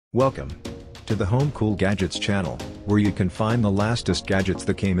Welcome to the Home Cool Gadgets channel, where you can find the latest gadgets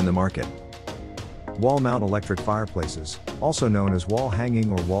that came in the market. Wall mount electric fireplaces, also known as wall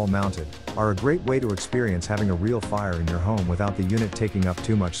hanging or wall mounted, are a great way to experience having a real fire in your home without the unit taking up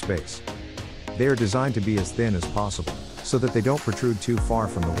too much space. They are designed to be as thin as possible, so that they don't protrude too far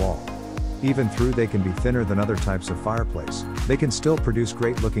from the wall. Even though they can be thinner than other types of fireplace, they can still produce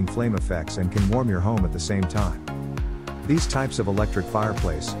great looking flame effects and can warm your home at the same time. These types of electric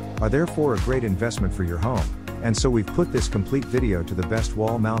fireplace are therefore a great investment for your home, and so we've put this complete video to the best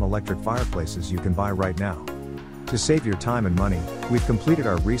wall mount electric fireplaces you can buy right now. To save your time and money, we've completed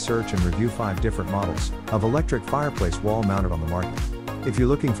our research and review 5 different models of electric fireplace wall mounted on the market. If you're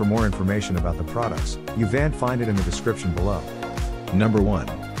looking for more information about the products, you can find it in the description below. Number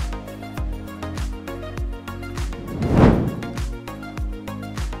 1.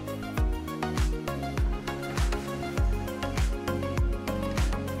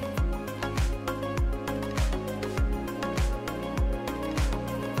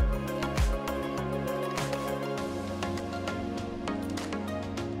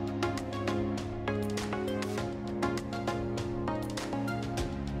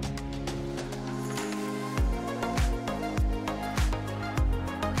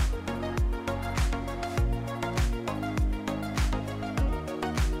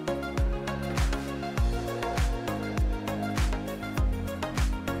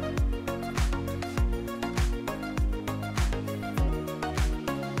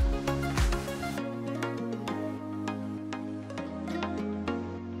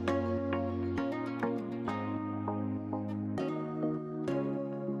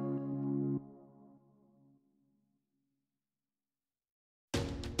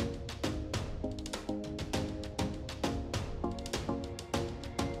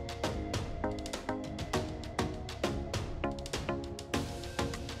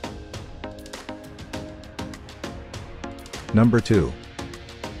 Number 2.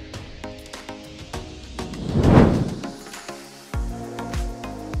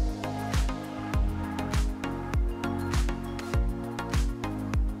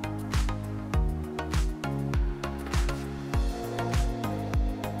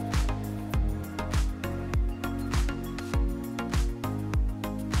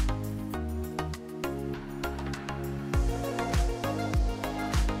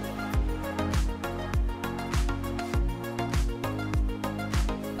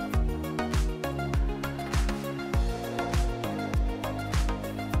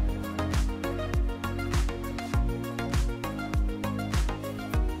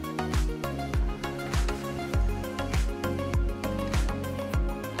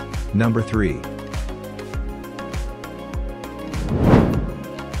 Number 3.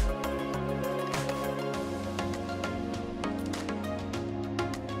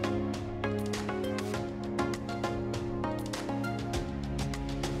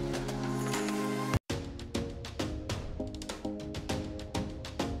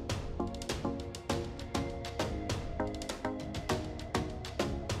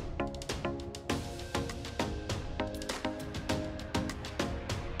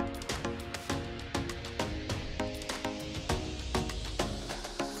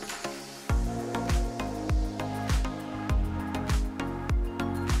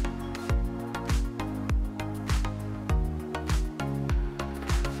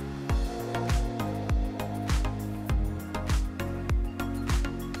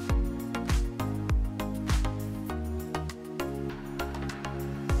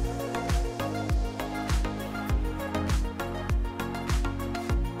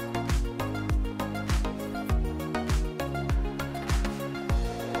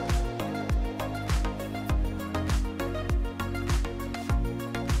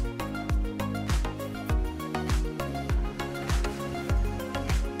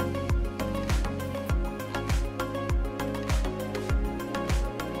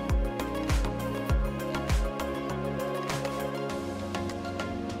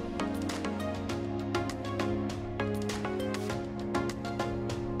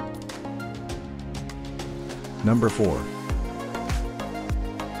 Number 4.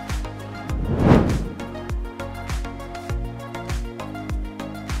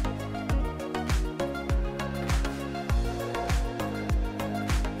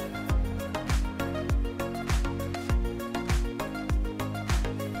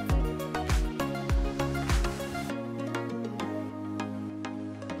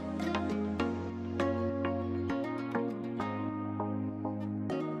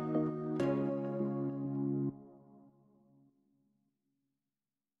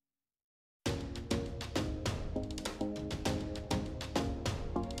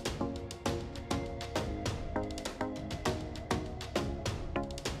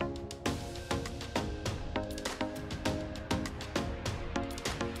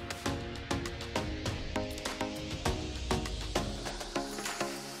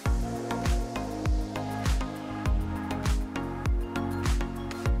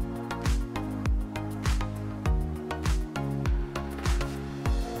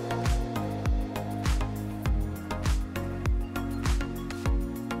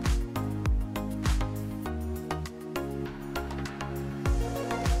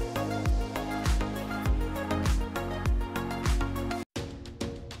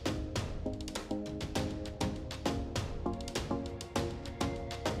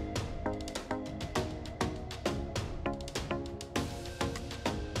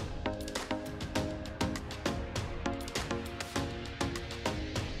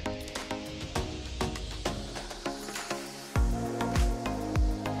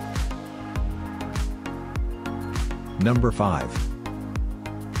 Number 5.